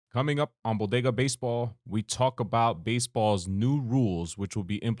Coming up on Bodega Baseball, we talk about baseball's new rules, which will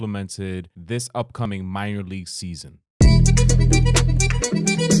be implemented this upcoming minor league season.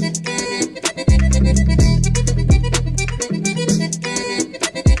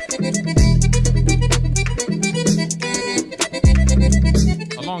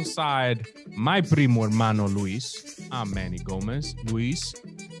 Alongside my primo hermano Luis, I'm Manny Gomez. Luis,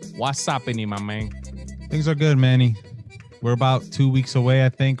 what's happening, my man? Things are good, Manny. We're about 2 weeks away, I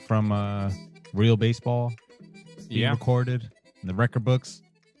think, from real baseball being recorded in the record books.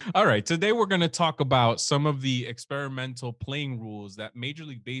 All right. Today, we're going to talk about some of the experimental playing rules that Major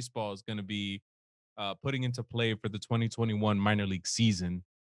League Baseball is going to be putting into play for the 2021 minor league season.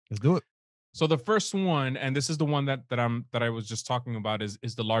 Let's do it. So the first one, and this is the one that I was just talking about, is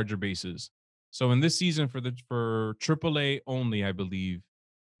the larger bases. So in this season for AAA only, I believe,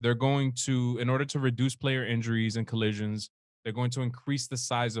 they're going to, in order to reduce player injuries and collisions, they're going to increase the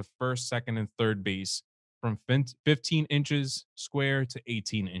size of first, second, and third base from 15 inches square to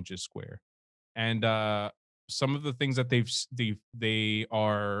 18 inches square. And some of the things that they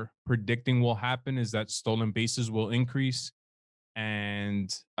are predicting will happen is that stolen bases will increase,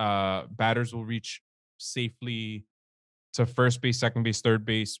 and batters will reach safely to first base, second base, third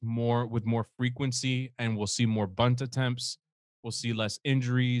base with more frequency, and we'll see more bunt attempts. We'll see less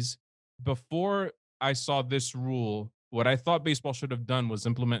injuries. Before I saw this rule, what I thought baseball should have done was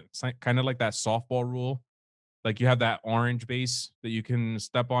implement kind of like that softball rule. Like you have that orange base that you can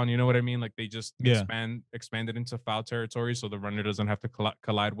step on. You know what I mean? Like they just expand it into foul territory, so the runner doesn't have to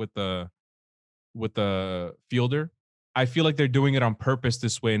collide with the fielder. I feel like they're doing it on purpose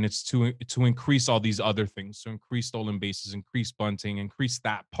this way, and it's to increase all these other things, to increase stolen bases, increase bunting, increase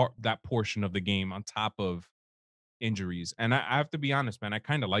that portion of the game on top of injuries. And I have to be honest, man, I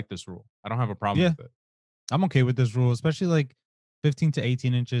kind of like this rule. I don't have a problem with it. I'm okay with this rule, especially like 15 to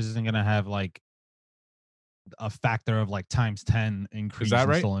 18 inches isn't going to have like a factor of like times 10 increase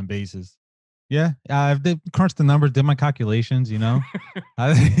in stolen bases. Yeah. I've crunched the numbers, did my calculations, you know.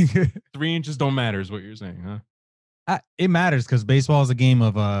 I think 3 inches don't matter is what you're saying, huh? It matters because baseball is a game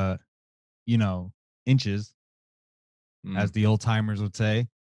of, inches, as the old timers would say.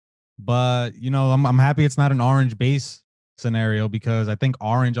 But, I'm happy it's not an orange base scenario because I think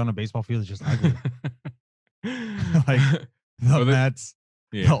orange on a baseball field is just ugly. Like the Mets,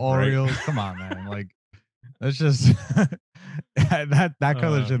 the Orioles. Right. Come on, man. Like that's just that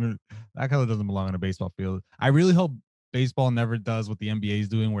color doesn't belong on a baseball field. I really hope baseball never does what the NBA is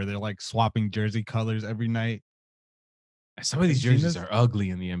doing, where they're like swapping jersey colors every night. Some of these jerseys are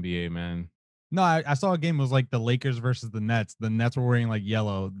ugly in the NBA, man. No, I saw a game. It was like the Lakers versus the Nets. The Nets were wearing like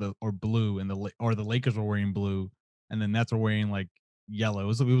yellow, or blue, and the Lakers were wearing blue, and the Nets were wearing like yellow. It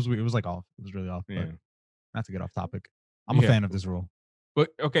was like off. It was really off. Yeah. But not to get off topic. I'm a fan of this rule. But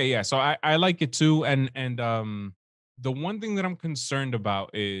okay, yeah. So I like it too. And the one thing that I'm concerned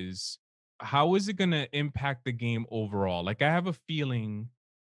about is how is it going to impact the game overall? Like I have a feeling,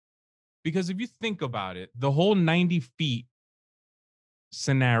 because if you think about it, the whole 90 feet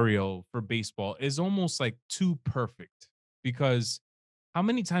scenario for baseball is almost like too perfect, because how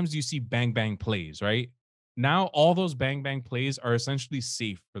many times do you see bang bang plays, right? Now all those bang bang plays are essentially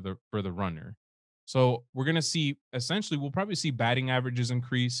safe for the runner. So we're going to see, essentially we'll probably see batting averages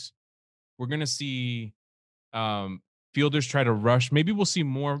increase. We're going to see fielders try to rush. Maybe we'll see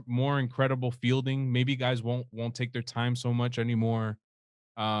more incredible fielding. Maybe guys won't take their time so much anymore.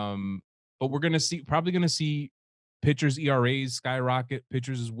 But we're probably going to see pitchers' ERAs skyrocket,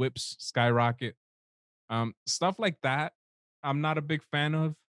 pitchers' whips skyrocket. Stuff like that, I'm not a big fan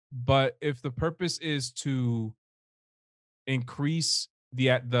of. But if the purpose is to increase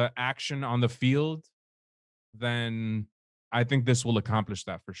the action on the field, then I think this will accomplish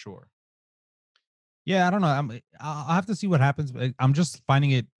that for sure. Yeah, I don't know. I'll have to see what happens. I'm just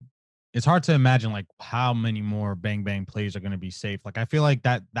finding it's hard to imagine like how many more bang bang plays are going to be safe. Like I feel like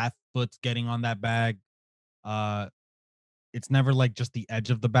that foot's getting on that bag. It's never like just the edge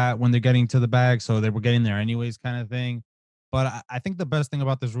of the bat when they're getting to the bag, so they were getting there anyways, kind of thing. But I think the best thing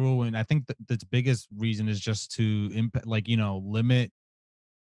about this rule, and I think the biggest reason, is just to limit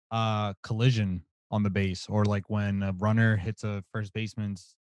collision on the base, or like when a runner hits a first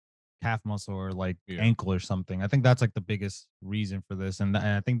baseman's calf muscle or like ankle or something. I think that's like the biggest reason for this, and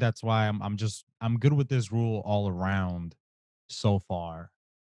I think that's why I'm good with this rule all around so far.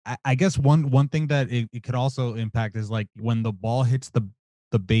 I guess one thing that it could also impact is like when the ball hits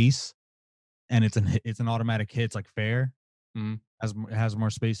the base and it's an automatic hit. It's like fair. It has more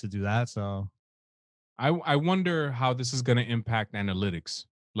space to do that. So I wonder how this is going to impact analytics.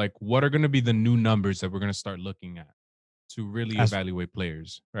 Like, what are going to be the new numbers that we're going to start looking at? to really as evaluate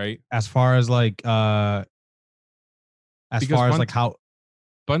players, right? as far as like as Because far as like how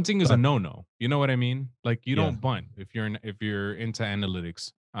bunting is a but no-no. You know what I mean? Like you yeah. don't bunt if you're into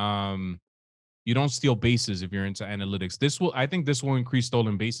analytics. You don't steal bases if you're into analytics. I think this will increase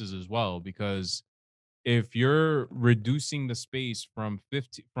stolen bases as well because if you're reducing the space from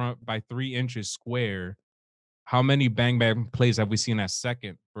 50 from by 3 inches square, how many bang bang plays have we seen at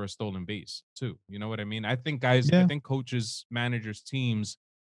second for a stolen base too? You know what I mean? I Yeah. think coaches, managers, teams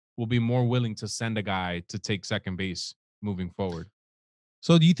will be more willing to send a guy to take second base moving forward.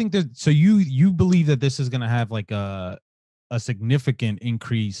 So do you think that so you believe that this is going to have like a significant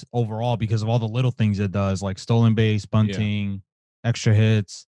increase overall because of all the little things it does, like stolen base, Yeah. bunting, extra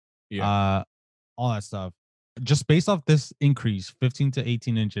hits, Yeah. uh, all that stuff. Just based off this increase, 15 to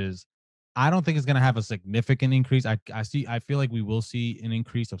 18 inches, I don't think it's gonna have a significant increase. I feel like we will see an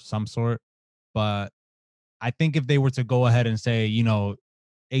increase of some sort, but I think if they were to go ahead and say,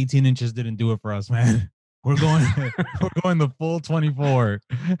 18 inches didn't do it for us, man. We're going we're going the full 24.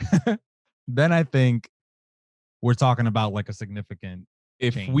 Then I think we're talking about like a significant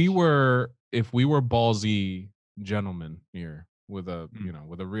change. If we were ballsy gentlemen here with Mm.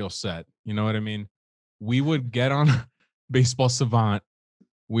 with a real set, you know what I mean? We would get on Baseball Savant.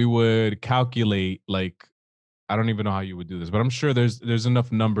 We would calculate like I don't even know how you would do this, but I'm sure there's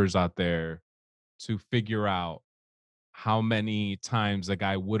enough numbers out there to figure out how many times a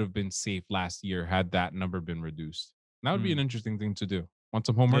guy would have been safe last year had that number been reduced. That would be an Mm. interesting thing to do. Want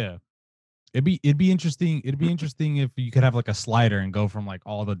some homework? Yeah. It'd be interesting. It'd be interesting if you could have like a slider and go from like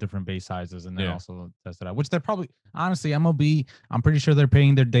all the different base sizes and then Yeah. also test it out. Which they're probably honestly MLB. I'm pretty sure they're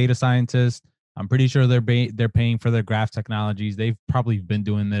paying their data scientists. I'm pretty sure they're paying for their graph technologies. They've probably been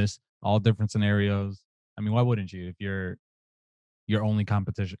doing this all different scenarios. I mean, why wouldn't you if you're your only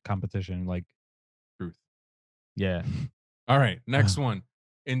competition? Like, Truth. yeah. All right, next one.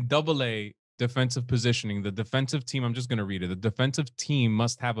 In double A defensive positioning, the defensive team, I'm just going to read it. The defensive team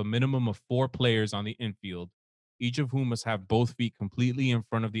must have a minimum of 4 players on the infield, each of whom must have both feet completely in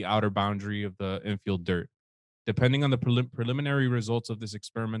front of the outer boundary of the infield dirt. Depending on the preliminary results of this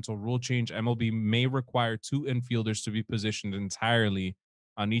experimental rule change, MLB may require 2 infielders to be positioned entirely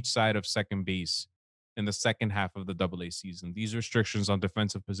on each side of second base in the second half of the Double A season. These restrictions on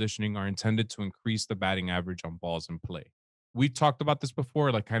defensive positioning are intended to increase the batting average on balls in play. We talked about this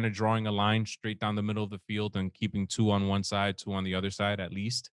before, like kind of drawing a line straight down the middle of the field and keeping 2 on one side, 2 on the other side at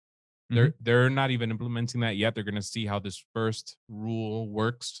least. Mhm. They're not even implementing that yet. They're going to see how this first rule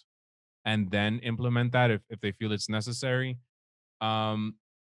works and then implement that if they feel it's necessary. Um,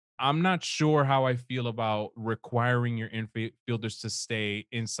 I'm not sure how I feel about requiring your infielders to stay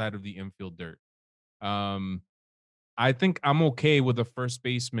inside of the infield dirt. Um, I think I'm okay with a first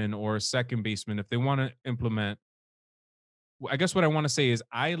baseman or a second baseman if they want to implement. I guess what I want to say is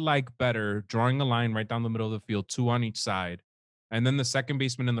I like better drawing a line right down the middle of the field, 2 on each side, and then the second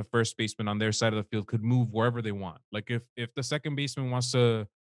baseman and the first baseman on their side of the field could move wherever they want. Like if the second baseman wants to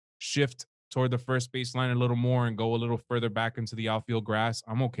shift toward the first baseline a little more and go a little further back into the outfield grass,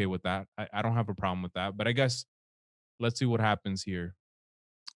 I'm okay with that. I don't have a problem with that. But I guess let's see what happens here.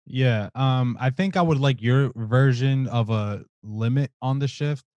 Yeah. I think I would like your version of a limit on the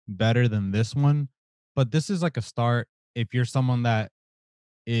shift better than this one. But this is like a start. If you're someone that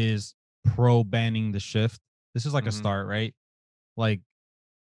is pro banning the shift, this is like a Hmm. start, right? Like,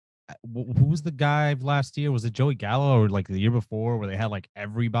 who was the guy last year? Was it Joey Gallo or like the year before where they had like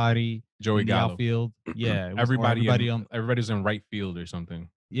everybody Joey in the Gallo. outfield? Yeah, it was or everybody on. Everybody's in right field or something.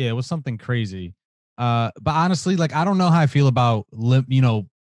 Yeah, it was something crazy. But honestly, like I don't know how I feel about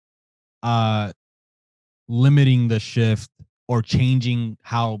uh limiting the shift or changing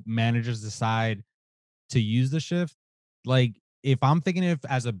how managers decide to use the shift. Like if I'm thinking if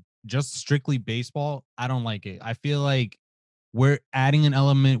as a just strictly baseball, I don't like it. I feel like we're adding an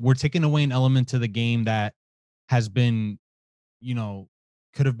element, we're taking away an element to the game that has been, you know,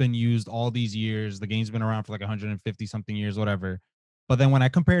 could have been used all these years. The game's been around for like 150 something years, whatever. But then when I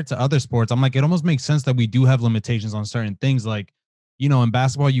compare it to other sports, I'm like, it almost makes sense that we do have limitations on certain things. Like, in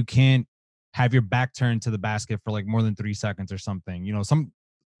basketball, you can't have your back turned to the basket for like more than 3 seconds or something. Some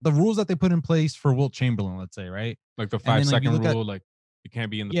the rules that they put in place for Wilt Chamberlain, let's say, right? Like the And five then like you second look at rule, like you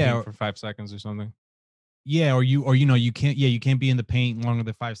can't be in the yeah, paint for 5 seconds or something. yeah, you can't be in the paint longer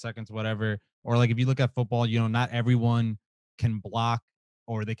than 5 seconds, whatever. Or like if you look at football, not everyone can block,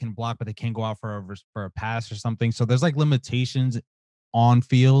 or they can block, but they can't go out for a pass or something. So there's like limitations on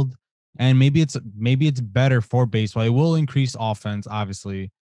field, and maybe it's better for baseball. It will increase offense,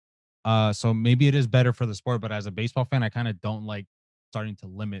 obviously. So maybe it is better for the sport, but as a baseball fan, I kind of don't like starting to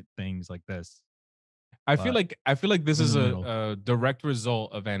limit things like this. but I feel like this I'm in is the middle. a direct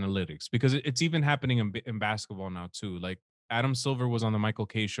result of analytics because it's even happening in basketball now too. Like Adam Silver was on the Michael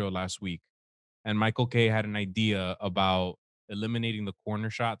K show last week, and Michael K had an idea about eliminating the corner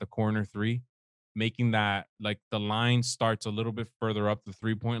shot, the corner three, making that like the line starts a little bit further up the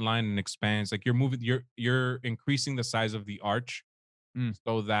 3-point line and expands. Like you're increasing the size of the arch Mm.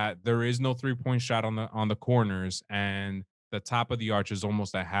 so that there is no 3-point shot on the corners, and the top of the arch is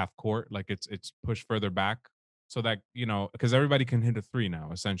almost at half court, like it's pushed further back so that, because everybody can hit a three now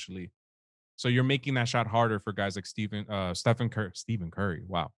essentially. So you're making that shot harder for guys like Stephen Curry.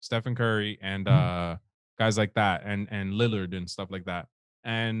 Wow. Stephen Curry and guys like that, and Lillard and stuff like that.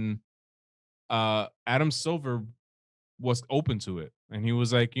 And Adam Silver was open to it. And he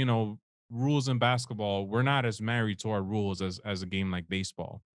was like, rules in basketball, we're not as married to our rules as a game like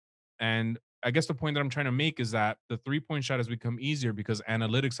baseball. And I guess the point that I'm trying to make is that the 3-point shot has become easier because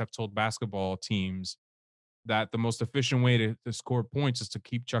analytics have told basketball teams that the most efficient way to score points is to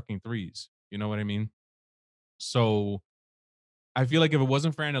keep chucking threes. You know what I mean? So I feel like if it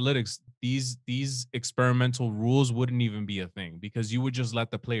wasn't for analytics, these experimental rules wouldn't even be a thing because you would just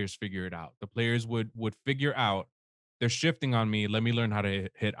let the players figure it out. The players would figure out they're shifting on me. Let me learn how to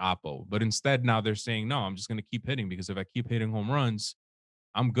hit oppo. But instead, now they're saying no. I'm just going to keep hitting because if I keep hitting home runs,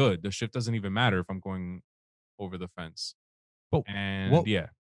 I'm good. The shift doesn't even matter if I'm going over the fence. But And what yeah,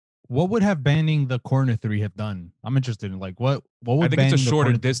 what would have banning the corner three have done? I'm interested in like what I would think it's a banning the shorter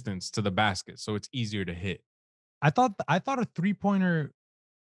corner. distance to the basket, so it's easier to hit. I thought a 3-pointer.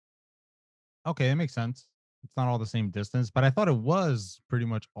 Okay, it makes sense. It's not all the same distance, but I thought it was pretty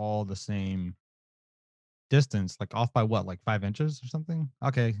much all the same distance, like off by what, like 5 inches or something.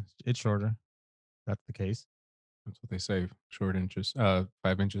 Okay, it's shorter. That's the case. That's what they say. Short inches. 5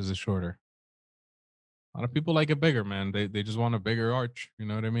 inches is shorter. A lot of people like it bigger, man. They just want a bigger arch. You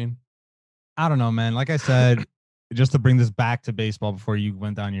know what I mean? I don't know, man. Like I said, just to bring this back to baseball before you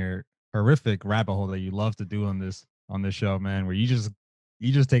went down your horrific rabbit hole that you love to do on this show, man, where you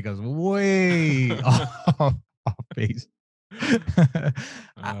just take us way off base. I,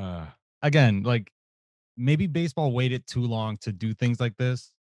 uh, again, like maybe baseball waited too long to do things like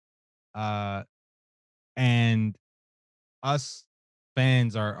this. Uh and us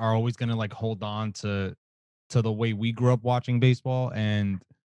fans are always gonna like hold on to the way we grew up watching baseball, and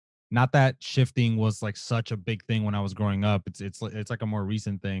not that shifting was like such a big thing when I was growing up. It's like a more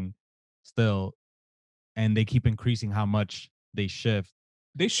recent thing still, and they keep increasing how much they shift.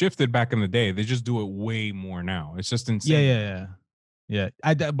 they shifted back in the day. They just do it way more now. It's just Yeah, insane yeah, now. yeah,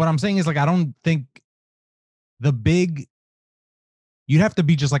 yeah. What I'm saying is like I don't think the big you'd have to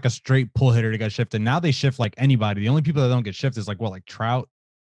be just like a straight pull hitter to get shifted. Now they shift like anybody. The only people that don't get shifted is like what, like Trout.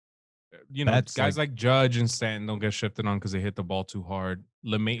 That's Guys like like Judge and Stanton don't get shifted on because they hit the ball too hard.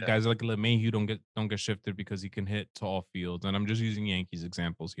 yeah. Guys like LeMahieu don't get shifted because he can hit tall fields. And I'm just using Yankees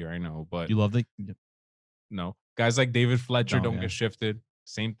examples here. I know, but You love the no, guys like David Fletcher no, don't yeah, get shifted.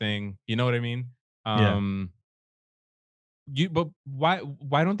 Same thing. You know what I mean? yeah. Um, but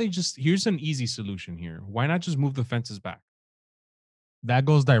why don't they just? Here's an easy solution here. Why not just move the fences back? That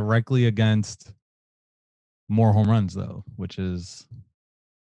goes directly against more home runs though, which is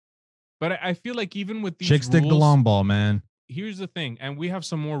But I feel like even with these chicks dig the rules, long ball, man. here's the thing, and we have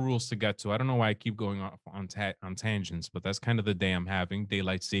some more rules to get to. I don't know why I keep going off on tangents, but that's kind of the day I'm having.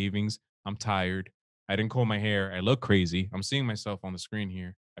 Daylight savings. I'm tired. I didn't comb my hair. I look crazy. I'm seeing myself on the screen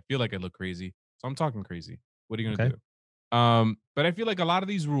here. I feel like I look crazy, so I'm talking crazy. What are you gonna Okay. do? But I feel like a lot of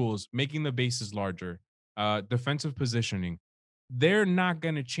these rules, making the bases larger, defensive positioning, they're not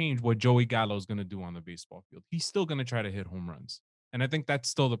gonna change what Joey Gallo is gonna do on the baseball field. He's still gonna try to hit home runs, and I think that's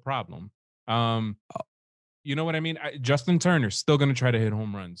still the problem. Um, you know what I mean? Justin Turner's still going to try to hit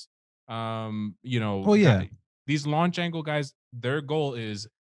home runs. Oh yeah. These launch angle guys, their goal is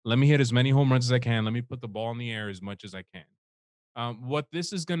let me hit as many home runs as I can. Let me put the ball in the air as much as I can. What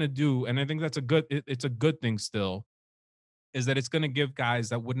this is going to do, and I think that's it's a good thing still, is that it's going to give guys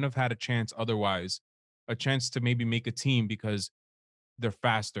that wouldn't have had a chance otherwise a chance to maybe make a team because they're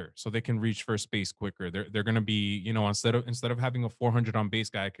faster, so they can reach first base quicker. They're going to be, instead of having a 400 on base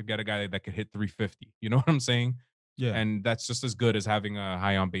guy, I could get a guy that could hit 350. You know what I'm saying? Yeah. And that's just as good as having a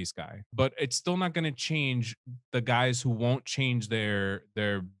high on base guy. But it's still not going to change the guys who won't change their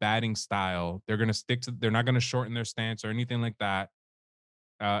batting style. They're going to stick to. They're not going to shorten their stance or anything like that.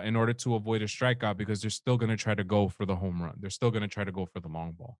 In order to avoid a strikeout, because they're still going to try to go for the home run. They're still going to try to go for the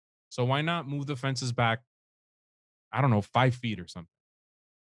long ball. So why not move the fences back? I don't know, 5 feet or something.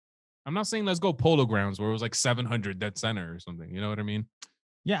 I'm not saying let's go Polo Grounds where it was like 700 dead center or something. You know what I mean?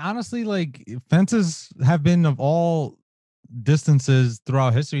 Yeah, honestly, like fences have been of all distances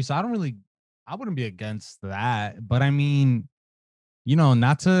throughout history. So I wouldn't be against that, but I mean,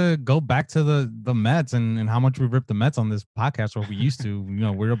 not to go back to the Mets and how much we ripped the Mets on this podcast, or we used to.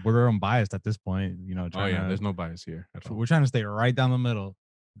 We're unbiased at this point. Oh yeah, there's no bias here at all. We're trying to stay right down the middle.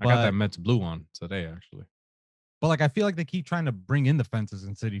 I got that But Mets blue on today, actually. like I feel like they keep trying to bring in the fences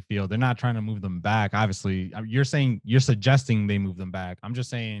in City Field. They're not trying to move them back. Obviously, you're suggesting they move them back. I'm just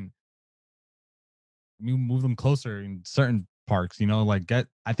saying move them closer in certain parks. Like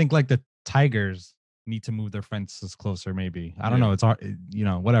I think like the Tigers need to move their fences closer. Maybe I don't know. Yeah. It's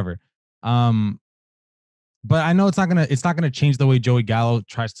hard. Whatever. Um, but I know it's not gonna change the way Joey Gallo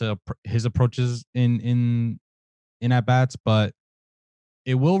tries to his approaches in at bats, but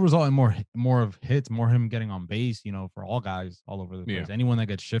it will result in more of hits, more him getting on base. For all guys all over the Yeah. place. Anyone that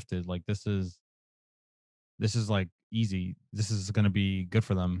gets shifted, like this is like easy. This is gonna be good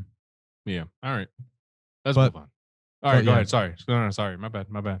for them. Yeah. All right. Let's But move on. All right, but go yeah, ahead. Sorry. No, sorry. My bad.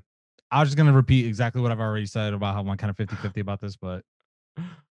 My bad. I was just gonna repeat exactly what I've already said about how I'm kind of 50-50 about this, but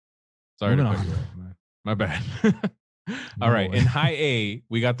Sorry to moving cut you on. off, man. My bad. All No right. way. In high A,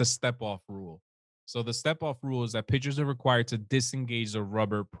 we got the step off rule. So the step off rule is that pitchers are required to disengage the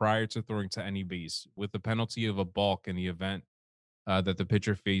rubber prior to throwing to any base, with the penalty of a balk in the event that the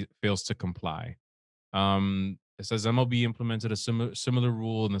pitcher fails to comply. It says MLB implemented a similar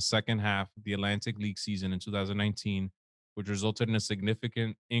rule in the second half of the Atlantic League season in 2019, which resulted in a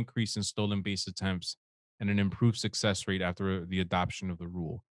significant increase in stolen base attempts and an improved success rate after the adoption of the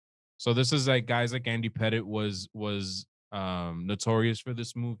rule. So this is like guys like Andy Pettit was notorious for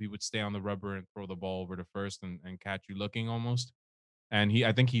this move. He would stay on the rubber and throw the ball over to first and catch you looking almost. And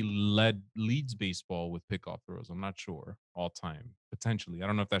I think he leads baseball with pickoff throws. I'm not sure all time, potentially. I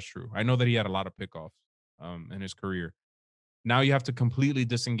don't know if that's true. I know that he had a lot of pickoffs in his career. Now you have to completely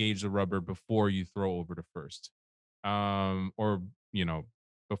disengage the rubber before you throw over to first, or you know,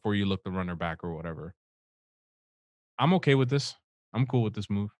 before you look the runner back or whatever. I'm okay with this. I'm cool with this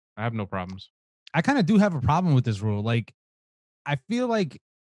move. I have no problems. I kind of do have a problem with this rule. Like, I feel like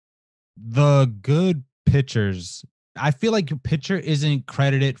the good pitchers, I feel like your pitcher isn't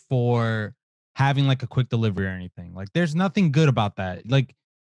credited for having like a quick delivery or anything. Like, there's nothing good about that. Like,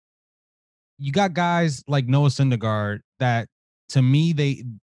 you got guys like Noah Syndergaard that, to me, they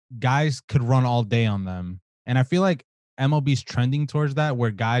guys could run all day on them, and I feel like MLB's trending towards that,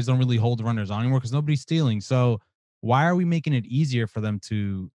 where guys don't really hold runners on anymore because nobody's stealing. So why are we making it easier for them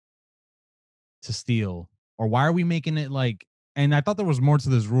to steal? Or why are we making it like, and I thought there was more to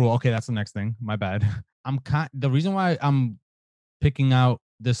this rule. Okay, that's the next thing. My bad. The reason why I'm picking out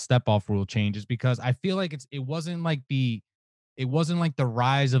this step off rule change is because I feel like it wasn't like the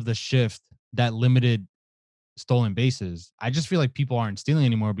rise of the shift that limited stolen bases. I just feel like people aren't stealing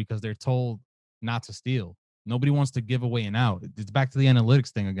anymore because they're told not to steal. Nobody wants to give away an out. It's back to the analytics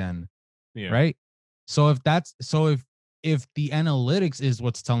thing again, Yeah, right? So if the analytics is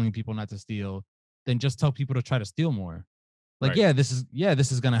what's telling people not to steal, then just tell people to try to steal more. Like, right. this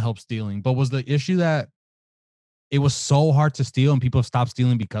is gonna help stealing. But was the issue that it was so hard to steal and people have stopped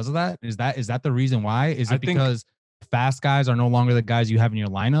stealing because of that? Is that the reason why? Is I it think because fast guys are no longer the guys you have in your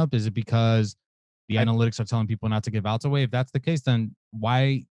lineup? Is it because the I analytics are telling people not to give outs away? If that's the case, then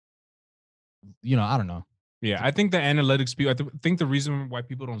why? I don't know. Yeah, I think the analytics people. Think the reason why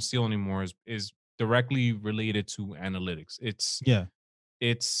people don't steal anymore is directly related to analytics. Yeah.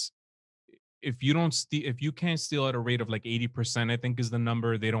 It's if you don't steal, if you can't steal at a rate of like 80%, I think is the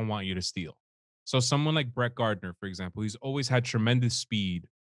number they don't want you to steal. So someone like Brett Gardner, for example, he's always had tremendous speed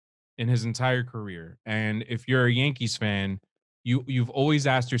in his entire career. And if you're a Yankees fan, you've always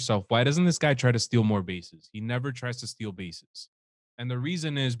asked yourself, why doesn't this guy try to steal more bases? He never tries to steal bases. And the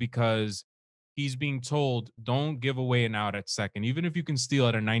reason is because he's being told, don't give away an out at second, even if you can steal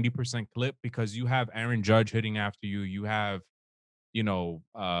at a 90% clip, because you have Aaron Judge hitting after you. You have, in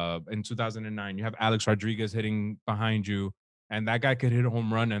 2009, you have Alex Rodriguez hitting behind you, and that guy could hit a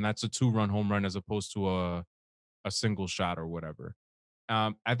home run, and that's a 2-run home run as opposed to a single shot or whatever.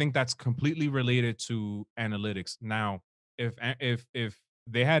 I think that's completely related to analytics. Now, if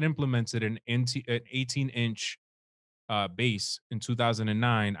they had implemented an 18-inch base in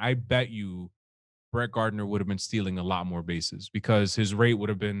 2009, I bet you Brett Gardner would have been stealing a lot more bases because his rate would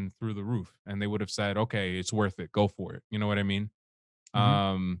have been through the roof, and they would have said, "Okay, it's worth it. Go for it." You know what I mean? Hmm.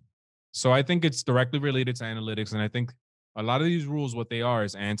 Um, so I think it's directly related to analytics, and I think a lot of these rules, what they are,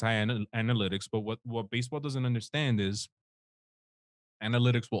 is anti-analytics. But what baseball doesn't understand is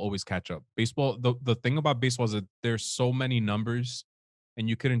analytics will always catch up. Baseball, the thing about baseball is that there's so many numbers and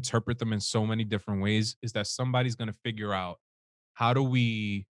you could interpret them in so many different ways, is that somebody's going to figure out how do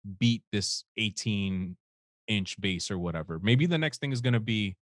we beat this 18-inch base or whatever. Maybe the next thing is going to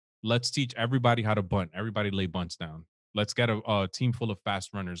be let's teach everybody how to bunt. Everybody lay bunts down. Let's get a team full of fast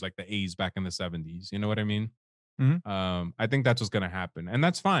runners like the A's back in the 70s. You know what I mean? Mhm. I think that's what's going to happen, and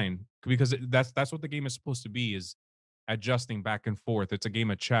that's fine because that's what the game is supposed to be, is adjusting back and forth. It's a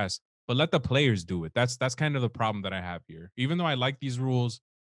game of chess, but let the players do it. That's kind of the problem that I have here. Even though I like these rules,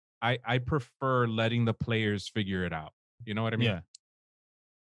 I prefer letting the players figure it out. You know what I mean? Yeah.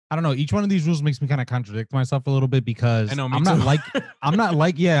 I don't know. Each one of these rules makes me kind of contradict myself a little bit I because know, me too.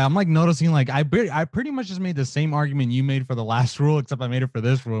 I'm like noticing like I pretty much just made the same argument you made for the last rule, except I made it for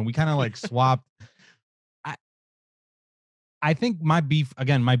this rule, and we kind of like swapped. I I think my beef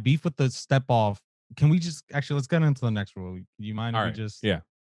with the step off. Can we just actually let's get into the next rule? Do you mind if All we right. just Yeah.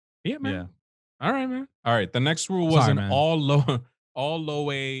 Yeah, yeah? man. All right, man. All right. The next rule was Sorry, in man. all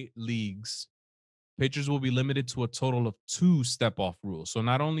low A leagues, pitchers will be limited to a total of 2 step off rules. So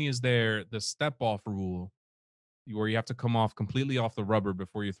not only is there the step off rule where you have to come off completely off the rubber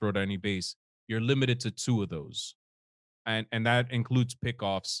before you throw to any base, you're limited to 2 of those. And that includes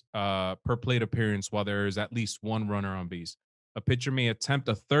pickoffs per plate appearance while there is at least one runner on base. A pitcher may attempt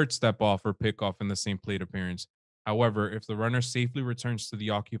a third step off or pickoff in the same plate appearance. However, if the runner safely returns to the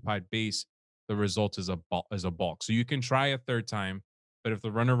occupied base, the result is a balk. So you can try a third time, but if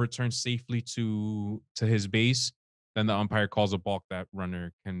the runner returns safely to his base, then the umpire calls a balk. That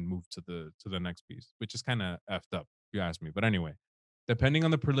runner can move to the next base, which is kind of effed up, if you ask me. But anyway, depending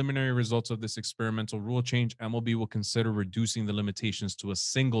on the preliminary results of this experimental rule change, MLB will consider reducing the limitations to a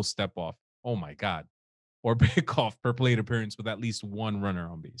single step off. Oh my God. Or pickoff per plate appearance with at least one runner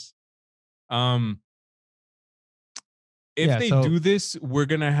on base. Um, if Yeah. they So do this, we're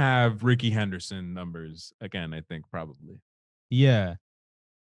gonna have Ricky Henderson numbers again, I think, probably. yeah,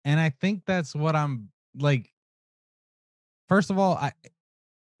 and I think that's what I'm like. First of all, I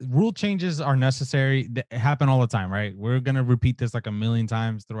rule changes are necessary. They happen all the time, right? We're gonna repeat this like a million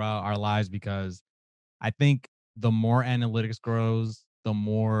times throughout our lives because I think the more analytics grows, the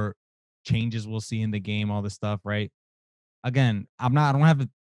more changes we'll see in the game, all this stuff, right? Again, I don't have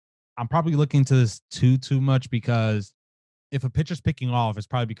I'm probably looking into this too much because if a pitcher's picking off, it's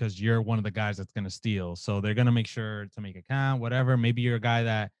probably because you're one of the guys that's gonna steal. So they're gonna make sure to make a count, whatever. Maybe you're a guy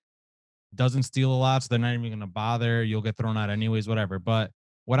that doesn't steal a lot, so they're not even gonna bother. You'll get thrown out anyways, whatever. But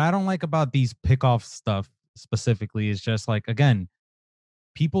what I don't like about these pickoff stuff specifically is just like again,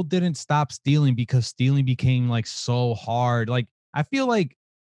 people didn't stop stealing because stealing became like so hard. Like I feel like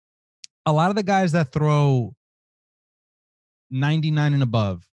a lot of the guys that throw 99 and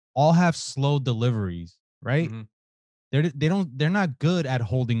above all have slow deliveries, right? Mm-hmm. They're not good at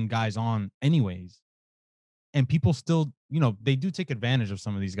holding guys on anyways. And people still, they do take advantage of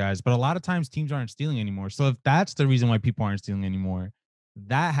some of these guys, but a lot of times teams aren't stealing anymore. So if that's the reason why people aren't stealing anymore,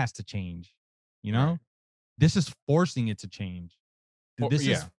 that has to change. You know, Right. this is forcing it to change. Or, This is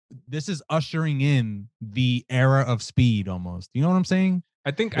yeah. this is ushering in the era of speed almost. You know what I'm saying? I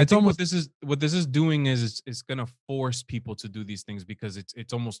It's think almost what this is doing is it's gonna force people to do these things because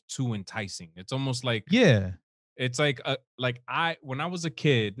it's almost too enticing. It's almost yeah. like I when I was a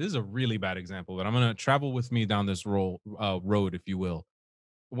kid, this is a really bad example, but I'm gonna travel with me down this road, if you will.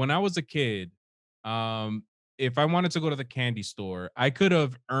 When I was a kid, um, if I wanted to go to the candy store, I could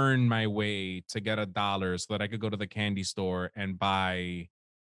have earned my way to get $1 so that I could go to the candy store and buy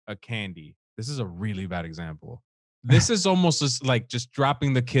a candy. This is a really bad example. This is almost just like just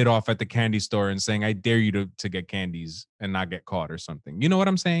dropping the kid off at the candy store and saying, "I dare you to get candies and not get caught," or something. You know what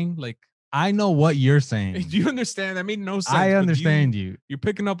I'm saying? Like, I know what you're do saying. you understand? That made no I sense. But understand you. you're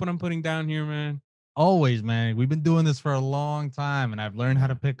picking up what I'm putting down here, man. Always, man. We've been doing this for a long time and I've learned how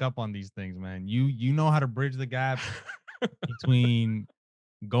to Yeah. pick up on these things, man. You know how to bridge the gap between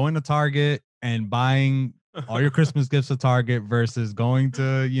going to Target and buying all your Christmas gifts at Target versus going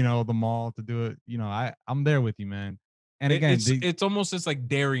to, the mall to do it. I'm there with you, man. And again, It's almost just like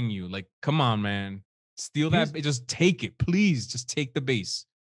daring you. Like, come on, man, steal that. here's Just take it, please. Just take the base.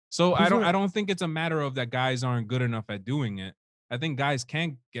 So here's what I don't think it's a matter of that guys aren't good enough at doing it. I think guys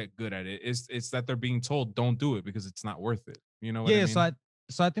can get good at it. It's that they're being told don't do it because it's not worth it. You know what I yeah, mean?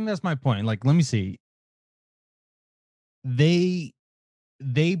 so I think that's my point. Like, let me see. They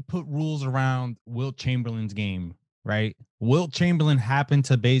they put rules around Wilt Chamberlain's game, right? Wilt Chamberlain happened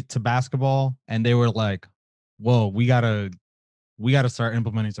to basketball and they were like, "Whoa, we gotta start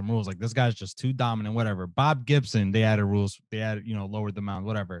implementing some rules. Like this guy's just too dominant, whatever." Bob Gibson, they added rules, they added, lowered the mound,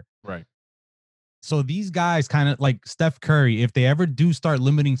 whatever. Right. So these guys kind of like Steph Curry, if they ever do start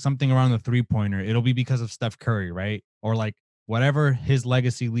limiting something around the 3-pointer, it'll be because of Steph Curry, right? Or like whatever his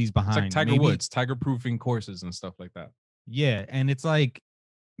legacy leaves It's like behind. Tiger Maybe, Woods, tiger proofing courses and stuff like that. yeah. And it's like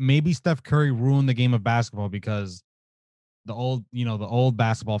maybe Steph Curry ruined the game of basketball because the old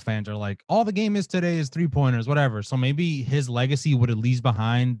basketball fans are like, all the game is today is 3-pointers, whatever. So maybe his legacy, what it leaves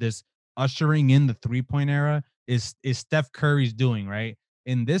behind, this ushering in the 3-point era, is Steph Curry's doing, right?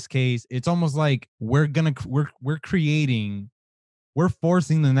 In this case, it's almost like we're creating, we're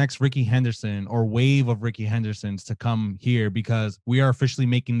forcing the next Ricky Henderson or wave of Ricky Hendersons to come here because we are officially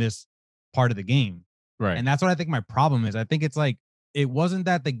making this part of the game. Right. And that's what I think my problem is. I think it's like it wasn't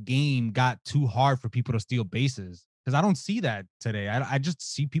that the game got too hard for people to steal bases because I don't see that today. I just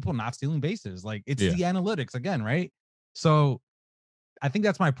see people not stealing bases. Like it's Yeah. the analytics again, right? So I think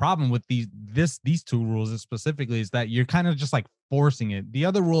that's my problem with these two rules specifically is that you're kind of just like forcing it. The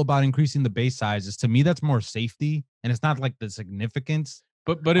other rule about increasing the base size is to me that's more safety, and it's not like the significance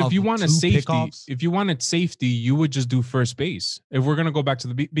But if of you want a two safety, pickoffs. if you wanted safety, you would just do first base. If we're gonna go back to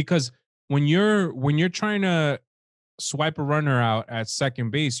because when you're trying to swipe a runner out at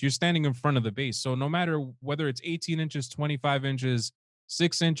second base, you're standing in front of the base. So no matter whether it's 18 inches, 25 inches,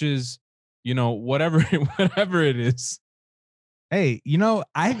 6 inches, whatever whatever it is, Hey,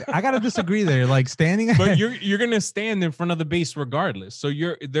 I gotta disagree there. Like standing, but you're gonna stand in front of the base regardless. So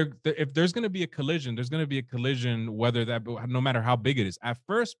if there's gonna be a collision, there's gonna be a collision whether that no matter how big it is. At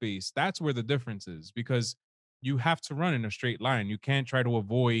first base, that's where the difference is because you have to run in a straight line. You can't try to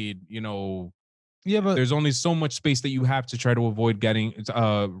avoid, yeah, but there's only so much space that you have to try to avoid getting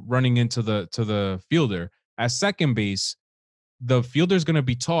running into the fielder. At second base, the fielder's going to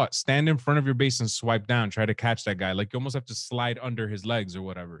be taught stand in front of your base and swipe down, try to catch that guy. Like you almost have to slide under his legs or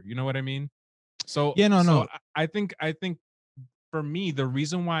whatever. You know what I mean? So yeah, no, so no. I think for me, the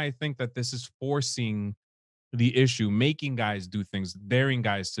reason why I think that this is forcing the issue, making guys do things, daring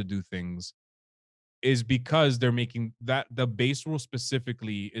guys to do things, is because they're making that the base rule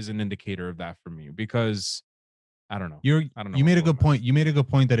specifically is an indicator of that for me. Because I don't know. I don't know You what made a to good imagine. point. You made a good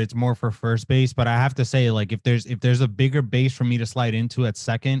point that it's more for first base, but I have to say, like, if there's a bigger base for me to slide into at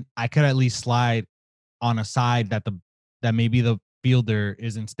second, I could at least slide on a side that maybe the fielder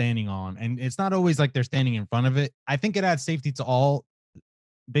isn't standing on. And it's not always like they're standing in front of it. I think it adds safety to all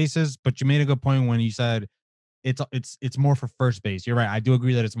bases, but you made a good point when you said it's more for first base. You're right. I do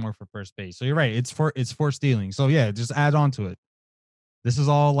agree that it's more for first base. So you're right. It's for stealing. So yeah, just add on to it. This is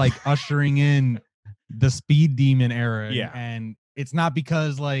all like ushering in the speed demon era, and, Yeah. and it's not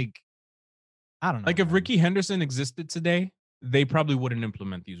because like I don't know, Like if man. Ricky Henderson existed today, they probably wouldn't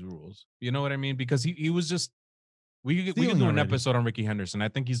implement these rules. You know what I mean? Because he was just we could Stealing do an already. episode on Ricky Henderson. I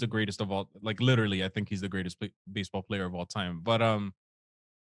think he's the greatest of all. Like literally, I think he's the greatest baseball player of all time. But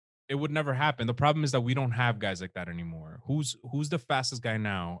it would never happen. The problem is that we don't have guys like that anymore. Who's the fastest guy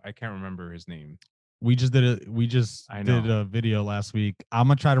now? I can't remember his name. We just did I know. a video last week. I'm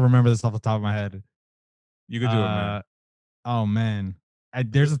gonna try to remember this off the top of my head. You could do it, man. Uh oh man.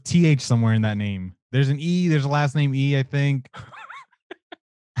 There's a TH somewhere in that name. There's an E, there's a last name E, I think.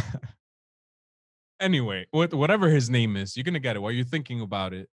 Anyway, whatever his name is, you're gonna get it while you're thinking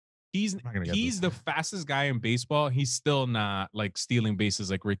about it. He's I'm not gonna get he's this. the fastest guy in baseball. He's still not like stealing bases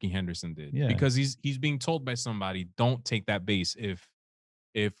like Ricky Henderson did Yeah. because he's being told by somebody, don't take that base if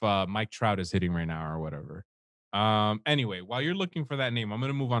Mike Trout is hitting right now or whatever. Anyway, while you're looking for that name, I'm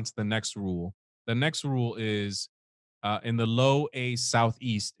gonna move on to the next rule. The next rule is in the low A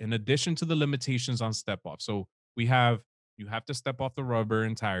Southeast, in addition to the limitations on step off. So we have you have to step off the rubber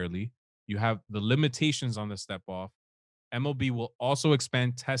entirely. You have the limitations on the step off. MLB will also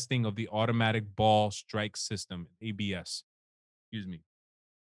expand testing of the automatic ball strike system, ABS. Excuse me.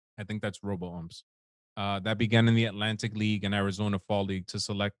 I think that's robo umps. That began in the Atlantic League and Arizona Fall League to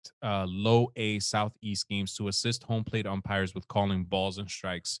select low A Southeast games to assist home plate umpires with calling balls and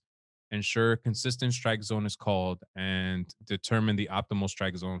strikes, ensure consistent strike zone is called, and determine the optimal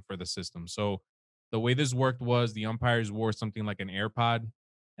strike zone for the system. So the way this worked was the umpires wore something like an AirPod,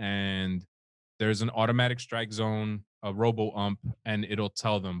 and there's an automatic strike zone, a robo ump, and it'll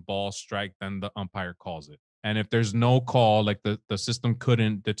tell them ball strike, then the umpire calls it. And if there's no call, like the system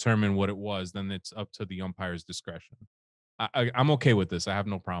couldn't determine what it was, then it's up to the umpire's discretion. I'm okay with this. I have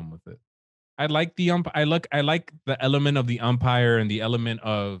no problem with it. I like the I like the element of the umpire and the element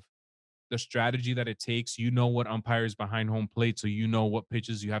of the strategy that it takes. You know what umpires behind home plate, so you know what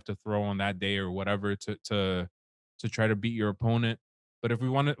pitches you have to throw on that day or whatever to try to beat your opponent. But if we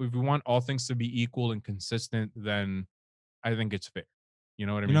want all things to be equal and consistent, then I think it's fair. You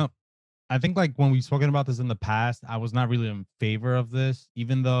know what I You mean? know, I think like when we've spoken about this in the past, I was not really in favor of this,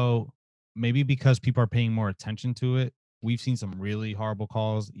 even though maybe because people are paying more attention to it. We've seen some really horrible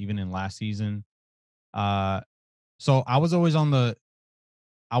calls even in last season. Uh so I was always on the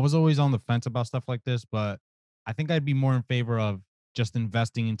fence about stuff like this, but I think I'd be more in favor of just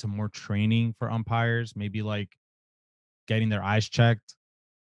investing into more training for umpires, maybe like getting their eyes checked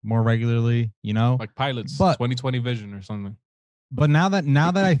more regularly, you know? Like pilots, But 2020 vision or something. now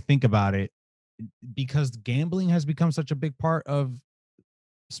that I think about it, because gambling has become such a big part of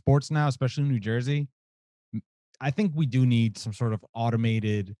sports now, especially in New Jersey, I think we do need some sort of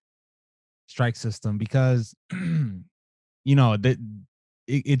automated strike system because that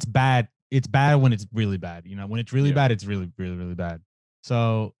it's bad. It's bad when it's really bad. When it's really Yeah. bad, it's really, really, really bad.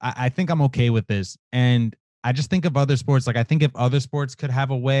 So I think I'm okay with this. And I just think of other sports. Like I think if other sports could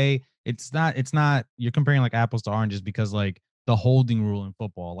have a way, it's not you're comparing like apples to oranges because like the holding rule in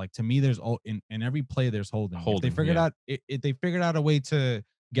football, like to me, there's in every play there's holding. If they Holding, figured yeah. out if they figured out a way to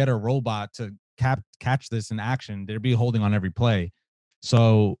get a robot to catch this in action, there'd be holding on every play.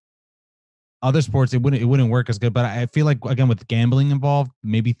 So other sports it wouldn't work as good. But I feel like again with gambling involved,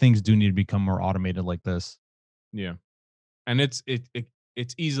 maybe things do need to become more automated like this. Yeah. And it's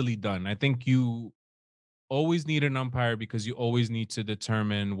easily done. I think you always need an umpire because you always need to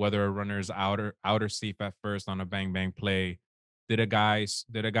determine whether a runner is out or safe at first on a bang bang play. Did a guy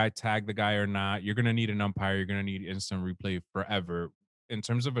tag the guy or not? You're gonna need an umpire. You're gonna need instant replay forever. In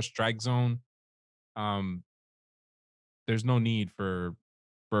terms of a strike zone, um, there's no need for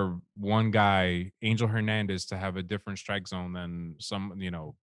one guy, Angel Hernandez, to have a different strike zone than some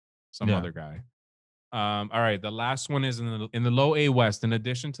Yeah. other guy. All right, the last one is in the low A West. In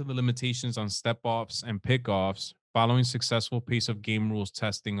addition to the limitations on step offs and pickoffs, following successful pace of game rules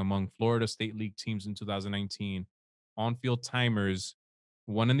testing among Florida State League teams in 2019, on-field timers,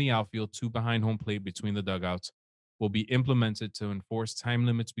 one in the outfield, two behind home plate between the dugouts, will be implemented to enforce time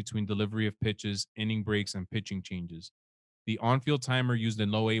limits between delivery of pitches, inning breaks, and pitching changes. The on-field timer used in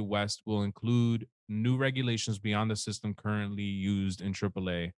Low A West will include new regulations beyond the system currently used in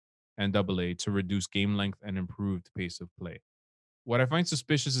AAA and AA to reduce game length and improve the pace of play. What I find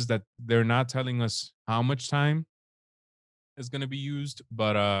suspicious is that they're not telling us how much time is going to be used,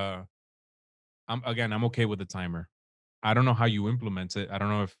 but I'm okay with the timer. I don't know how you implement it. I don't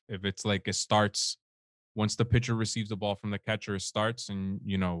know if it's like it starts once the pitcher receives the ball from the catcher, it starts and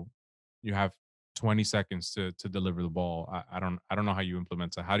you have 20 seconds to deliver the ball. I don't know how you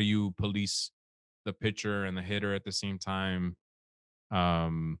implement it. How do you police the pitcher and the hitter at the same time?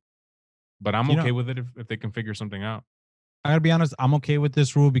 Um, but I'm You know, okay with it if they can figure something out. I gotta be honest, I'm okay with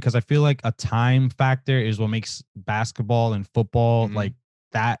this rule because I feel like a time factor is what makes basketball and football Hmm. like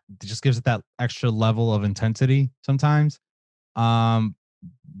that. It just gives it that extra level of intensity sometimes. Um,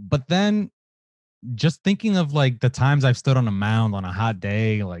 but then just thinking of like the times I've stood on a mound on a hot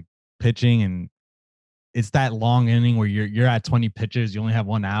day, like pitching, and it's that long inning where you're at 20 pitches, you only have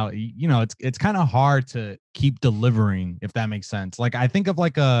one out. It's kind of hard to keep delivering if that makes sense. Like I think of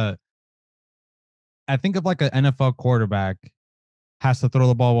like an NFL quarterback has to throw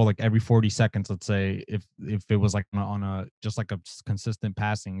the ball well, like every 40 seconds, let's say, if it was like on a just like a consistent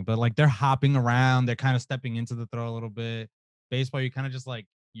passing. But like they're hopping around, they're kind of stepping into the throw a little bit. Baseball, you kind of just like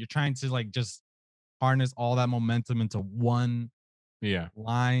you're trying to like just harness all that momentum into one Yeah.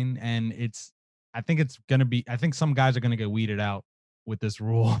 line. And I think some guys are gonna get weeded out with this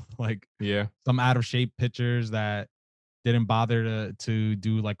rule. Like Yeah. some out of shape pitchers that didn't bother to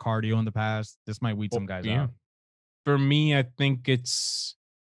do like cardio in the past. This might weed Well, some guys yeah. out. For me, I think if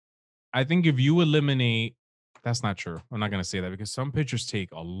you eliminate that's not true. I'm not gonna say that because some pitchers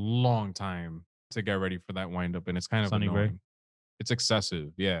take a long time to get ready for that windup, and it's kind of Sonny Gray. annoying. It's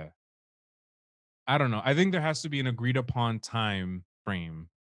excessive. Yeah. I don't know. I think there has to be an agreed upon time frame,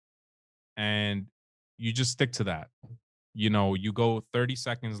 and you just stick to that. You go 30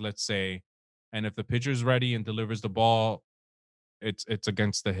 seconds, let's say, and if the pitcher's ready and delivers the ball, it's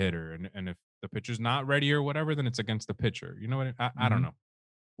against the hitter, and if the pitcher's not ready or whatever, then it's against the pitcher. You know what? I don't Hmm. know.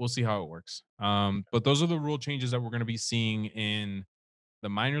 We'll see how it works. But those are the rule changes that we're going to be seeing in the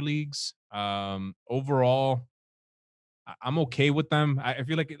minor leagues. Overall, I'm okay with them. I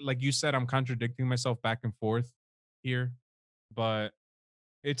feel like you said, I'm contradicting myself back and forth here, but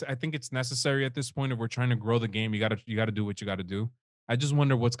I think it's necessary at this point if we're trying to grow the game. You gotta do what you gotta do. I just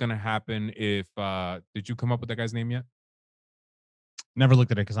wonder what's gonna happen if did you come up with that guy's name yet? Never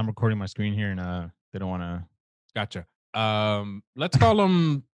looked at it because I'm recording my screen here and they don't want to. Gotcha. Let's call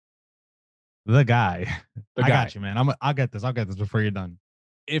him The guy. the I guy. got you, man. I'll get this. I'll get this before you're done.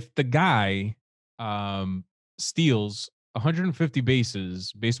 If the guy steals 150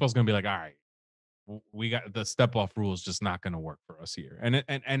 bases, baseball's gonna be like, all right, we got the step off rule is just not gonna work for us here. And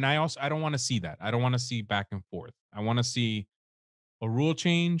I don't want to see that. I don't want to see back and forth. I want to see a rule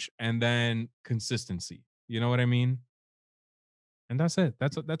change and then consistency. You know what I mean? And that's it.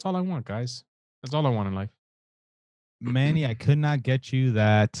 That's all I want, guys. That's all I want in life. Manny, I could not get you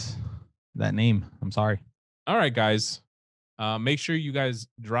that name. I'm sorry. All right, guys. Make sure you guys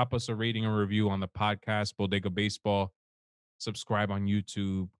drop us a rating and review on the podcast, Bodega Baseball. Subscribe on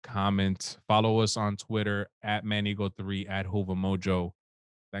YouTube, comment, follow us on Twitter at Manigo3 at Hova Mojo.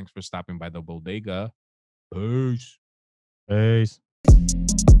 Thanks for stopping by the Bodega. Peace. Peace.